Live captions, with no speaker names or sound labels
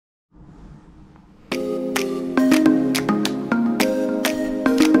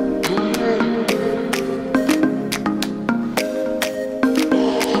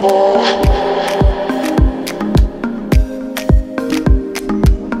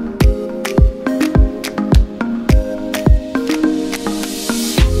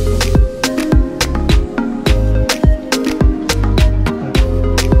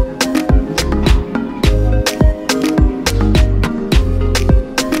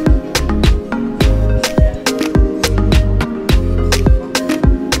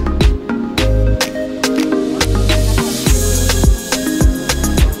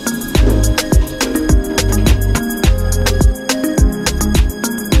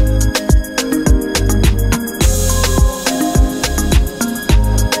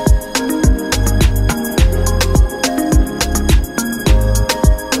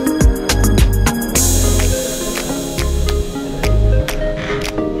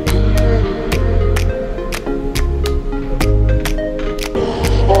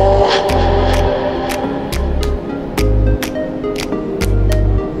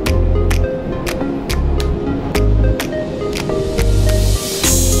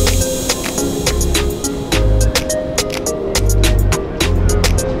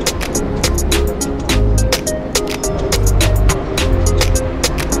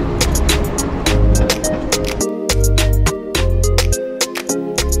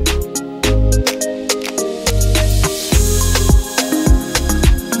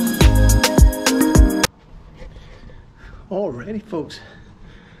folks,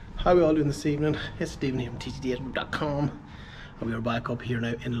 how are we all doing this evening? It's Stephen here from TCTS.com, and we are back up here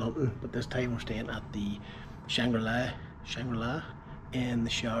now in London, but this time we're staying at the Shangri-La in the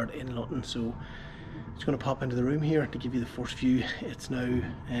Shard in London. So just going to pop into the room here to give you the first view. It's now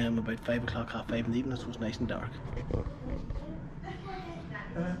about 5 o'clock, half 5 in the evening, so it's nice and dark.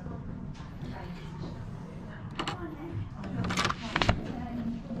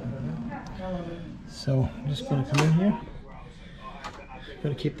 So I'm just going to come in here.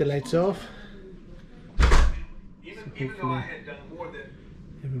 Going to keep the lights off, so hopefully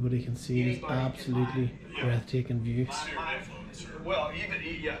everybody can see this absolutely breathtaking view. Well, even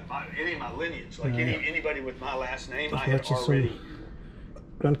any of my lineage, like anybody with my last name, I have some already.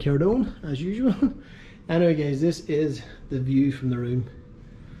 Grant Cardone, as usual. Anyway, guys, this is the view from the room,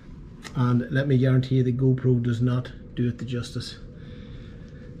 and let me guarantee you, the GoPro does not do it the justice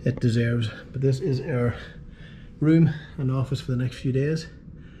it deserves. But this is our room and office for the next few days.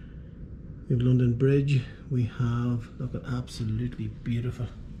 We have London Bridge. We have, look at, absolutely beautiful.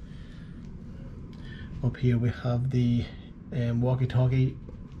 Up here we have the walkie-talkie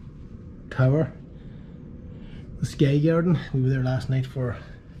tower, the Sky Garden. We were there last night for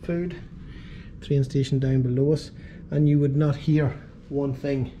food. Train station down below us, and you would not hear one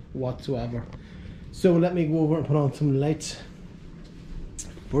thing whatsoever. So let me go over and put on some lights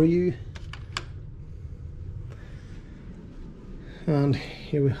for you. And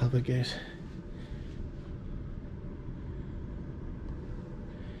here we have it, guys.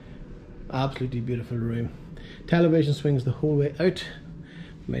 Absolutely beautiful room. Television swings the whole way out.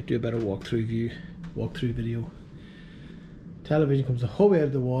 Might do a better walkthrough video. Television comes the whole way out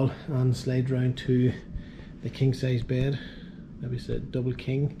of the wall and slides round to the king size bed. Maybe said double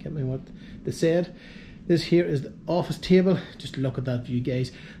king, can't remember what they said. This here is the office table. Just look at that view,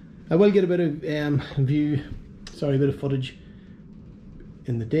 guys. I will get a bit of bit of footage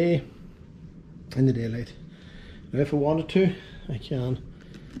in the day, in the daylight. Now if I wanted to, I can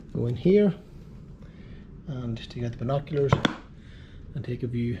go in here and take out the binoculars and take a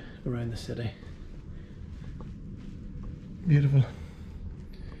view around the city. Beautiful.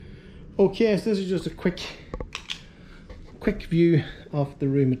 Okay, so this is just a quick view of the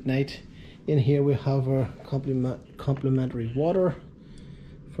room at night. In here we have our complimentary water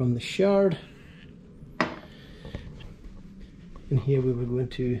from the Shard. In here we will go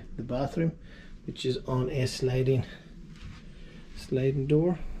into the bathroom, which is on a sliding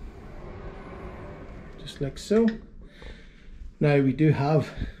door, just like so. Now we do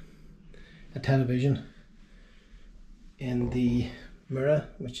have a television in the mirror,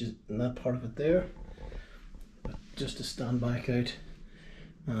 which is in that part of it there, but just to stand back out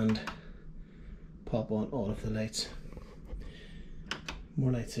and pop on all of the lights.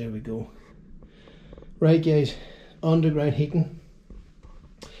 More lights, there we go. Right, guys, underground heating.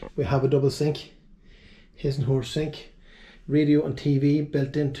 We have a double sink, his and her sink, radio and TV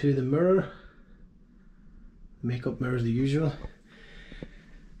built into the mirror. Makeup mirrors, the usual.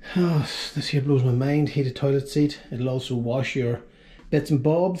 Oh, this here blows my mind. Heated toilet seat. It'll also wash your bits and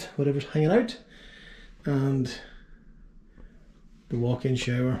bobs, whatever's hanging out. And the walk-in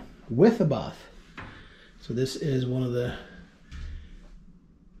shower with a bath. So this is one of the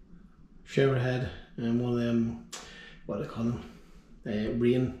shower head and one of them, what do they call them?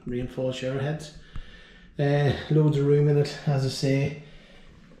 Rainfall shower heads. Loads of room in it, as I say.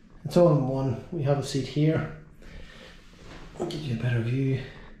 It's all in one. We have a seat here. I'll give you a better view.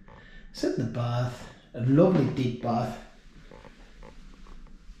 Sit in the bath, a lovely deep bath,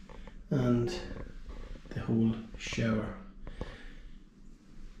 and the whole shower.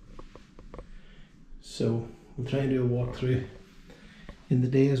 So we'll try and do a walkthrough in the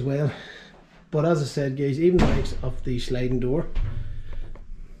day as well. But as I said, guys, even the likes of the sliding door,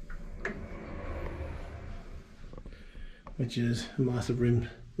 which is a massive room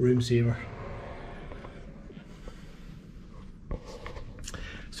saver.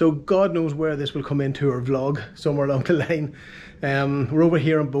 So God knows where this will come into our vlog, somewhere along the line. We're over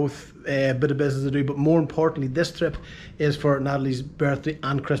here on both a bit of business to do, but more importantly, this trip is for Natalie's birthday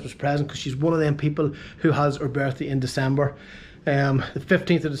and Christmas present, because she's one of them people who has her birthday in December. The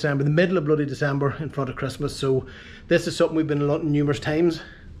 15th of December, the middle of bloody December, in front of Christmas. So this is something we've been in London numerous times.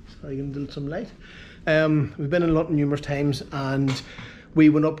 Sorry, I'm going to do some light. We've been in London numerous times, and we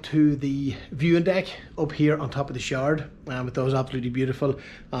went up to the viewing deck up here on top of the Shard. We thought it was absolutely beautiful,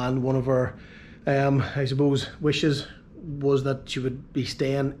 and one of our I suppose wishes was that she would be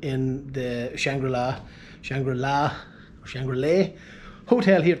staying in the Shangri-La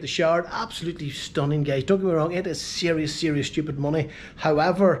hotel here at the Shard. Absolutely stunning, guys. Don't get me wrong, it is serious stupid money.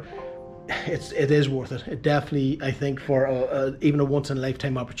 However, it is worth it. It definitely, I think, for even a once in a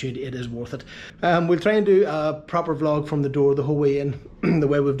lifetime opportunity, it is worth it. We'll try and do a proper vlog from the door the whole way in, the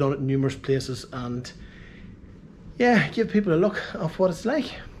way we've done it in numerous places, and yeah, give people a look of what it's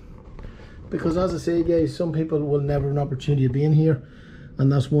like. Because as I say, guys, some people will never have an opportunity of being here,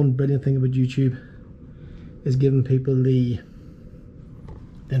 and that's one brilliant thing about YouTube, is giving people the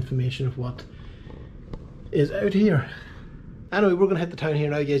information of what is out here. Anyway, we're going to hit the town here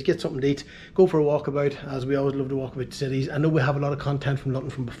now, guys, get something to eat, go for a walkabout, as we always love to walk about cities. I know we have a lot of content from London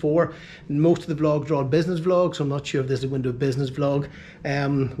from before. Most of the vlogs are all business vlogs, so I'm not sure if this is going to be a business vlog.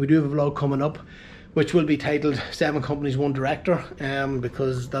 We do have a vlog coming up, which will be titled 7 Companies, 1 Director,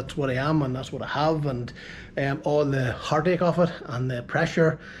 because that's what I am and that's what I have, and all the heartache of it and the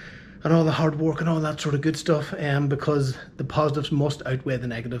pressure and all the hard work and all that sort of good stuff, because the positives must outweigh the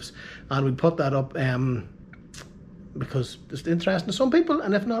negatives, and we put that up because it's interesting to some people,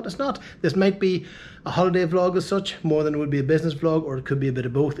 and if not, it's not. This might be a holiday vlog as such, more than it would be a business vlog, or it could be a bit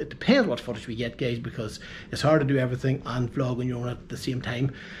of both. It depends what footage we get, guys, because it's hard to do everything and vlog on your own at the same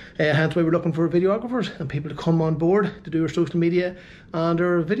time. Hence why we're looking for videographers and people to come on board to do our social media and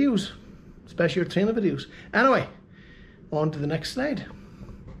our videos, especially our training videos. Anyway, on to the next slide,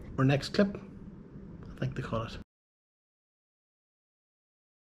 or next clip, I think they call it.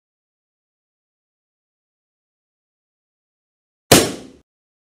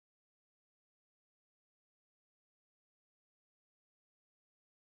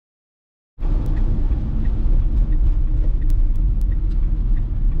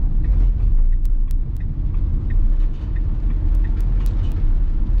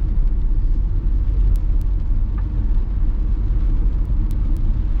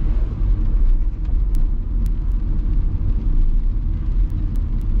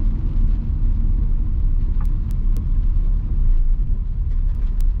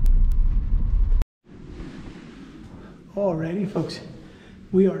 Alrighty, folks,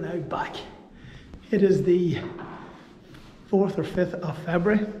 we are now back. It is the 4th or 5th of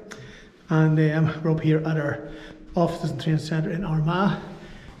February, and we're up here at our offices and training centre in Armagh.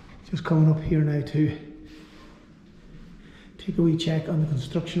 Just coming up here now to take a wee check on the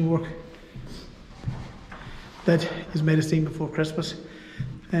construction work that is made a scene before Christmas.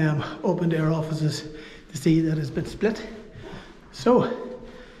 Opened our offices to see that it's been split. So,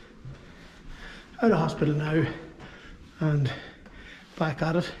 out of hospital now, and back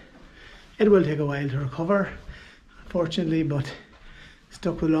at it. It will take a while to recover, unfortunately, but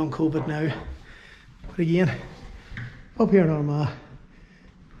stuck with long COVID now. But again, up here in Armagh,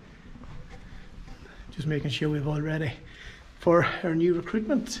 just making sure we've all ready for our new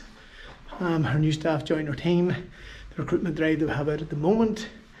recruitment. Our new staff join our team, the recruitment drive that we have out at the moment,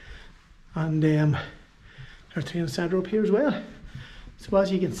 and our training centre up here as well. So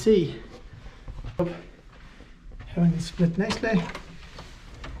as you can see, having it split nicely.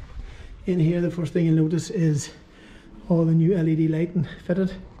 In here, the first thing you'll notice is all the new LED lighting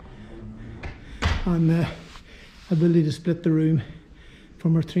fitted, and the ability to split the room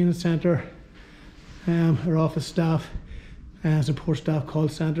from our training centre, our office staff, support staff, call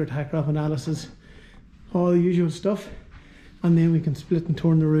centre, tachograph analysis, all the usual stuff. And then we can split and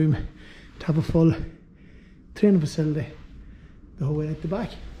turn the room to have a full training facility the whole way out the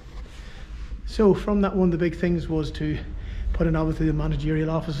back. So from that, one of the big things was to put in obviously the managerial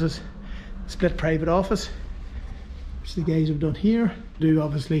offices, split private office, which the guys have done here. Do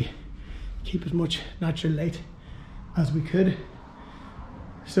obviously keep as much natural light as we could.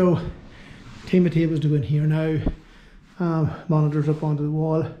 So team of tables to go in here now, monitors up onto the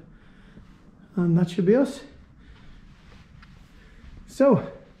wall, and that should be us. So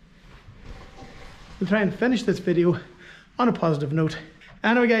we'll try and finish this video on a positive note.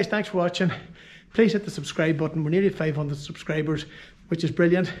 Anyway, guys, thanks for watching. Please hit the subscribe button. We're nearly 500 subscribers, which is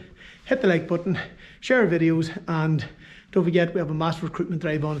brilliant. Hit the like button, share our videos, and don't forget we have a massive recruitment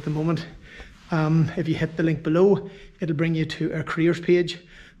drive on at the moment. If you hit the link below, it'll bring you to our careers page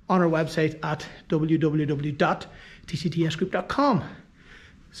on our website at www.tctsgroup.com.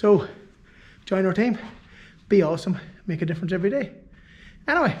 So join our team, be awesome, make a difference every day.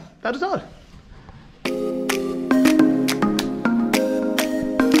 Anyway, that is all.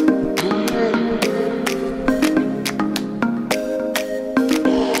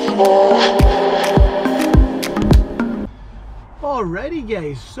 Alrighty,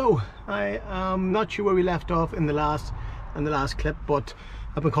 guys, so I am not sure where we left off in the last clip, but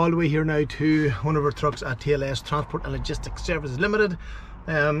I've been called away here now to one of our trucks at TLS Transport and Logistics Services Limited.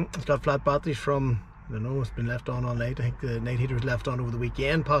 It's got flat batteries from, I don't know, it's been left on all night. I think the night heater was left on over the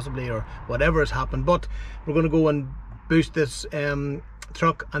weekend possibly, or whatever has happened, but we're going to go and boost this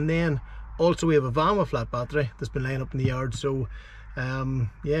truck, and then also we have a van with flat battery that's been laying up in the yard. So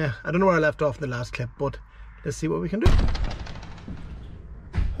yeah, I don't know where I left off in the last clip, but let's see what we can do.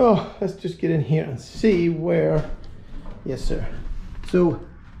 Oh, let's just get in here and see where. Yes sir. So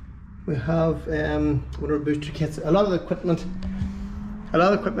we have one of our booster kits. A lot of the equipment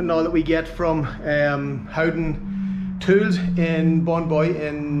now that we get from Howden Tools in Bonboy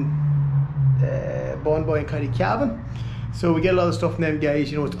in County Cavan. So we get a lot of stuff from them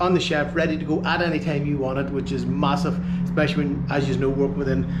guys. You know, it's on the shelf, ready to go at any time you want it, which is massive, especially when, as you know, work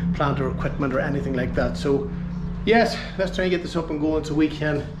within plant or equipment or anything like that. So yes, let's try and get this up and going so we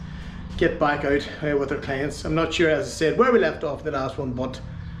can get back out with our clients. I'm not sure, as I said, where we left off in the last one, but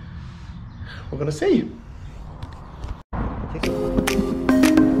we're gonna see.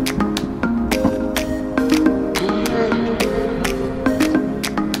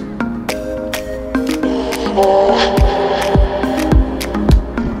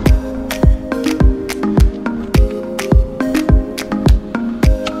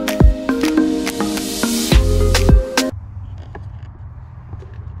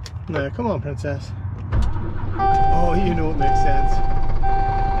 Now, come on, princess. Oh, you know it makes sense.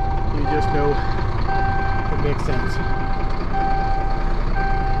 You just know it makes sense.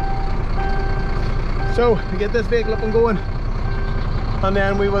 So, we get this vehicle up and going, and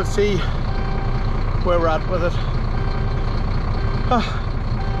then we will see where we're at with it.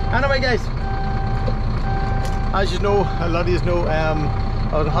 Anyway, guys, as you know, a lot of you know,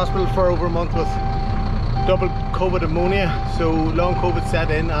 I was in hospital for over a month with double COVID pneumonia, so long COVID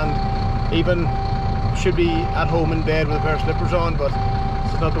set in, and even should be at home in bed with a pair of slippers on, but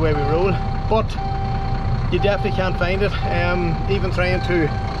it's not the way we roll. But you definitely can't find it. Even trying to,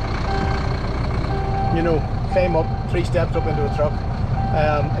 you know, climb up 3 steps up into a truck,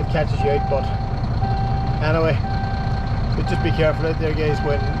 it catches you out. But anyway, so just be careful out there, guys,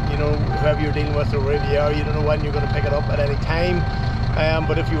 when, you know, whoever you're dealing with or wherever you are, you don't know when you're going to pick it up at any time.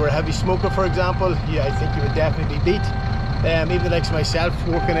 But if you were a heavy smoker, for example, yeah, I think you would definitely be beat. Even the likes of myself,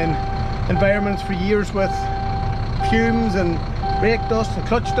 working in environments for years with fumes and brake dust and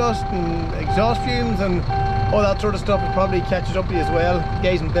clutch dust and exhaust fumes and all that sort of stuff, it probably catches up with you as well.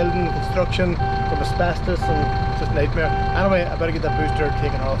 Guys in building, construction, from asbestos, and it's just a nightmare. Anyway, I better get that booster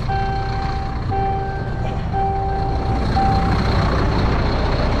taken off.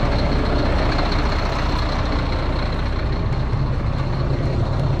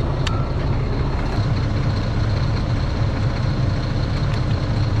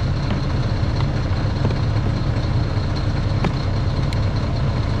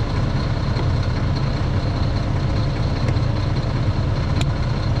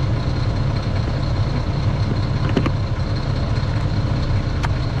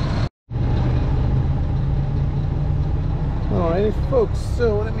 Alrighty folks,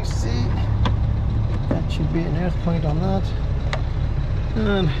 so let me see, that should be an earth point on that,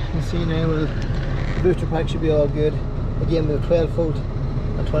 and you see now, well, the booster pack should be all good. Again, we have 12 volt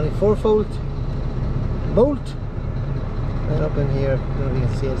and 24 volt, and up in here, I don't know if you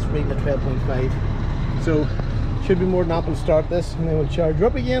can see, it's reading at 12.5, so should be more than ample to start this, and then we'll charge her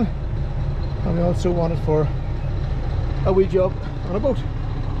up again. And we also want it for a wee job on a boat.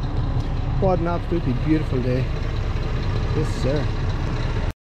 What an absolutely beautiful day. Yes, sir.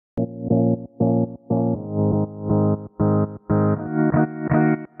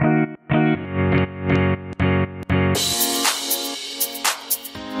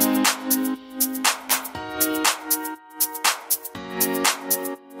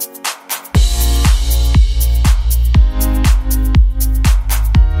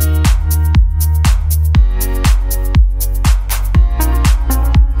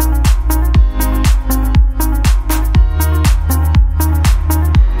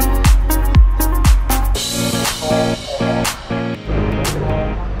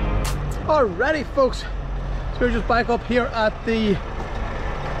 Alrighty folks, so we're just back up here at the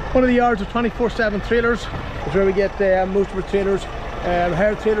one of the yards of 24/7 trailers. It's where we get most of our trailers,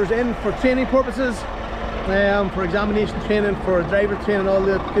 hire trailers in for training purposes, for examination training, for driver training, all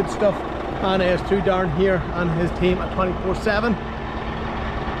the good stuff. And it's through Darren here and his team at 24/7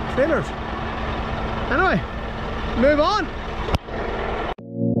 trailers. Anyway, move on.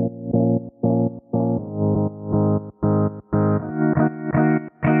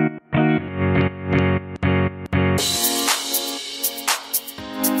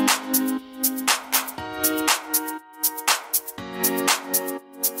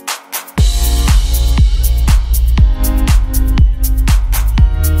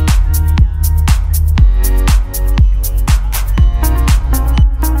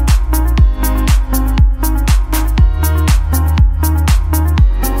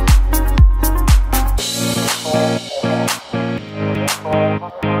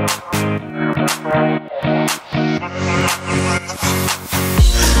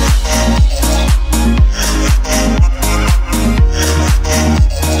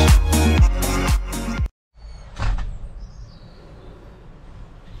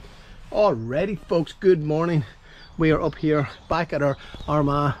 Alrighty folks, good morning. We are up here back at our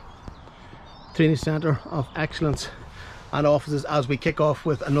Armagh Training Centre of Excellence and offices as we kick off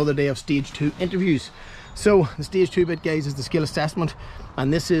with another day of stage 2 interviews. So the stage 2 bit, guys, is the skill assessment,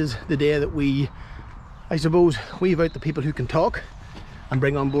 and this is the day that we, I suppose, weave out the people who can talk and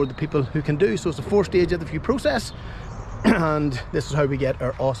bring on board the people who can do. So it's the 4-stage interview process, and this is how we get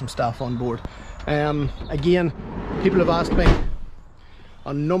our awesome staff on board. Again, people have asked me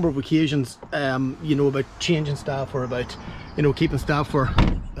on a number of occasions, you know, about changing staff or about, you know, keeping staff for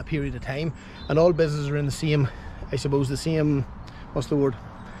a period of time. And all businesses are in the same, I suppose, the same, what's the word?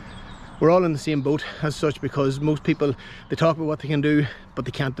 We're all in the same boat as such, because most people, they talk about what they can do, but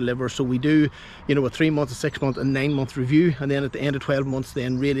they can't deliver. So we do, you know, a 3-month, a 6-month, a 9-month review, and then at the end of 12 months,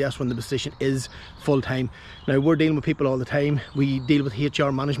 then really that's when the position is full-time. Now, we're dealing with people all the time. We deal with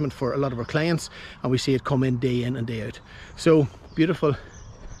HR management for a lot of our clients, and we see it come in and day out. So, beautiful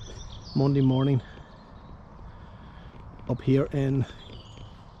Monday morning up here in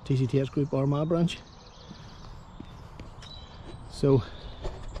TCTS Group Armagh branch. So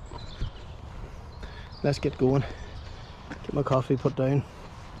let's get going. Get my coffee put down.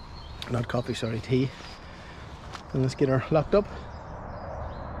 Not coffee, sorry, tea. And let's get her locked up.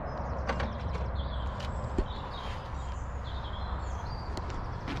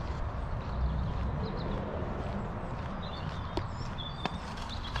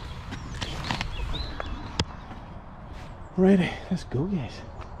 Righty, let's go, guys.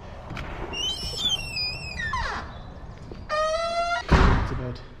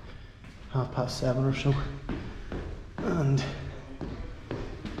 It's about 7:30 or so, and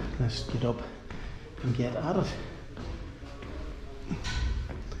let's get up and get at it.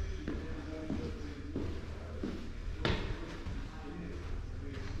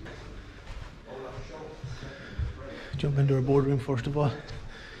 Jump into our boardroom first of all,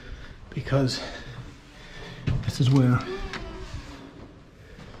 because this is where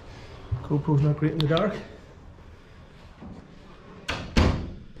GoPro's not great in the dark.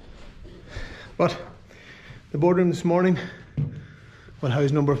 But the boardroom this morning will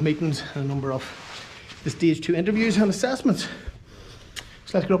house a number of meetings and a number of the stage 2 interviews and assessments.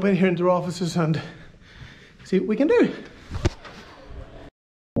 So let's get up in here into our offices and see what we can do.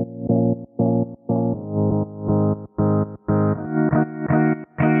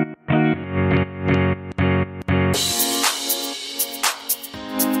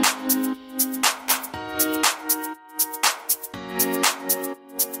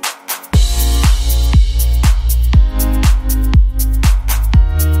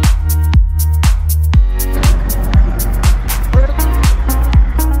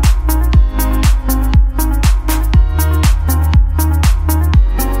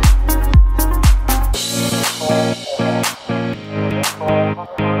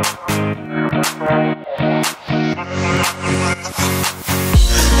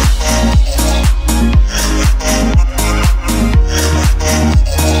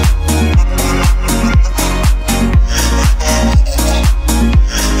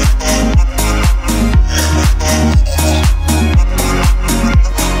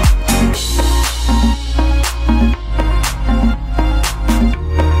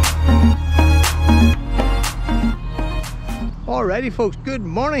 Alrighty folks, good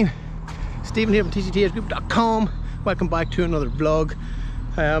morning. Stephen here from TCTSgroup.com. Welcome back to another vlog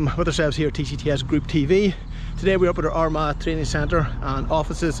with ourselves here at TCTS Group TV. Today we're up at our Armagh Training Centre and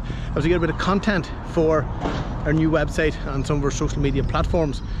offices as we get a bit of content for our new website and some of our social media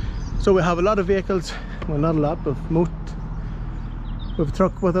platforms. So we have a lot of vehicles, well, not a lot, but most. We have a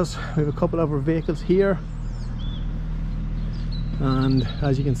truck with us, we have a couple of our vehicles here, and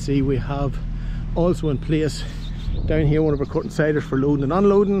as you can see, we have also in place down here one of our curtain siders for loading and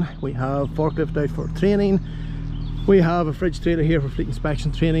unloading. We have forklift out for training. We have a fridge trailer here for fleet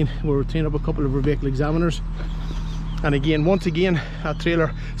inspection training, where we're training up a couple of our vehicle examiners. And again, once again, that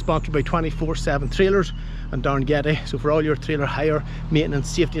trailer sponsored by 24/7 Trailers and Darren Getty. So for all your trailer hire, maintenance,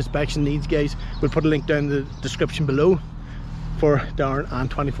 safety inspection needs, guys, we'll put a link down in the description below for Darren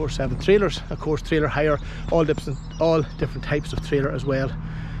and 24/7 Trailers. Of course, trailer hire, all different types of trailer as well.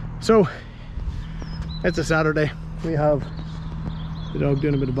 So it's a Saturday. We have the dog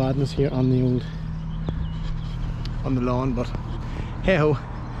doing a bit of badness here on the lawn, but hey ho.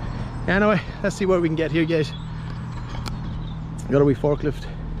 Anyway, let's see what we can get here, guys. Got a wee forklift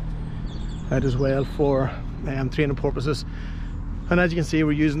out as well for training purposes, and as you can see,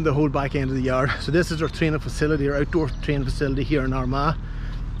 we're using the whole back end of the yard. So this is our training facility, our outdoor training facility here in Armagh,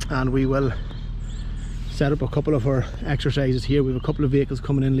 and we will set up a couple of our exercises here. We have a couple of vehicles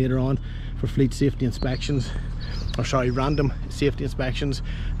coming in later on for fleet safety inspections, random safety inspections,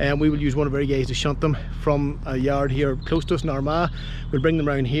 and we will use one of our guys to shunt them from a yard here close to us in Armagh. We'll bring them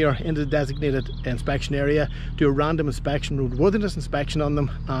around here into the designated inspection area, do a random inspection, roadworthiness inspection on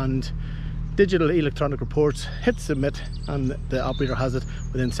them, and digital electronic reports, hit submit, and the operator has it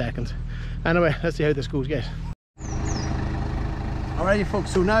within seconds. Anyway, let's see how this goes, guys. Alrighty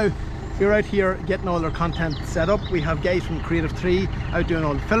folks, so now we're out here getting all our content set up. We have guys from Creative 3 out doing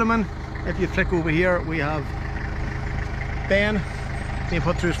all the filming. If you flick over here, we have Ben being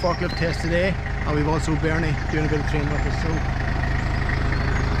put through his forklift test today, and we've also Bernie doing a bit of training with us. So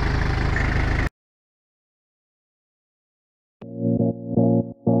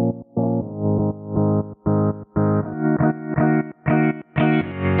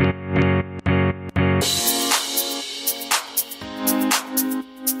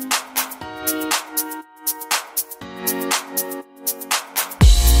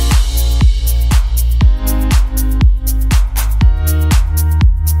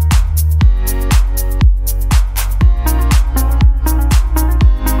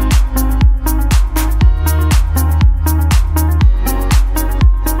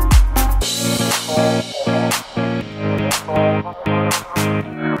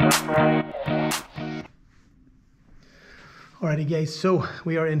alrighty guys, so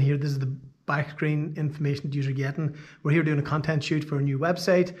we are in here. This is the back screen information that you're getting. We're here doing a content shoot for a new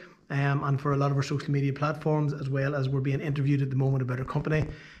website and for a lot of our social media platforms, as well as we're being interviewed at the moment about our company.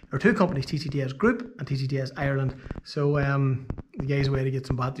 Our two companies, TCTS Group and TCTS Ireland. So the guys are away to get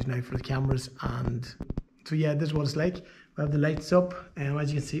some batteries now for the cameras, and so yeah, this is what it's like. We have the lights up, and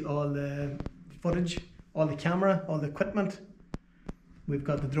as you can see, all the footage, all the camera, all the equipment. We've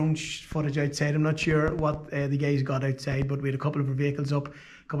got the drone footage outside. I'm not sure what the guys got outside, but we had a couple of our vehicles up,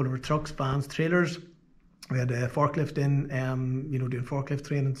 a couple of our trucks, vans, trailers. We had a forklift in, doing forklift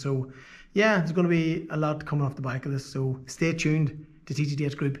training. So yeah, there's going to be a lot coming off the back of this. So stay tuned to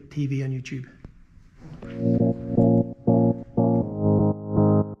TCTS Group TV on YouTube.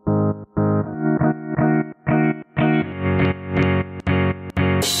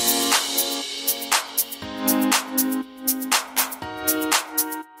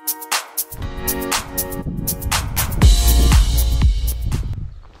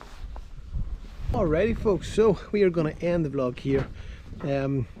 Alrighty folks, so we are going to end the vlog here.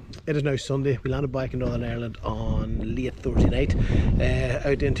 It is now Sunday. We landed back in Northern Ireland on late Thursday night,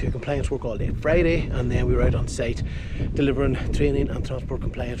 out into compliance work all day Friday, and then we were out on site delivering training and transport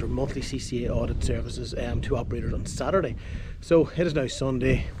compliance or monthly CCA audit services to operators on Saturday. So it is now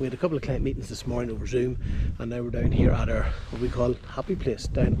Sunday. We had a couple of client meetings this morning over Zoom, and now we're down here at our what we call happy place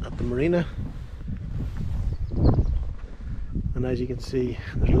down at the marina. And as you can see,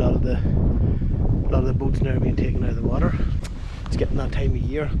 there's a lot of the boats now being taken out of the water. It's getting that time of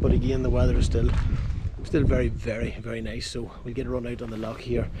year, but again the weather is still very, very, very nice. So we'll get a run out on the loch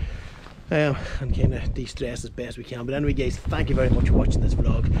here and kind of de-stress as best we can. But anyway guys, thank you very much for watching this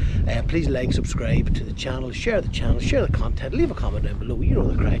vlog. Please like, subscribe to the channel, share the content, leave a comment down below, you know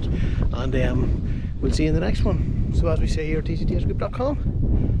the crack, and we'll see you in the next one. So as we say here at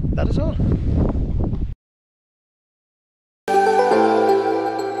tctsgroup.com, that is all.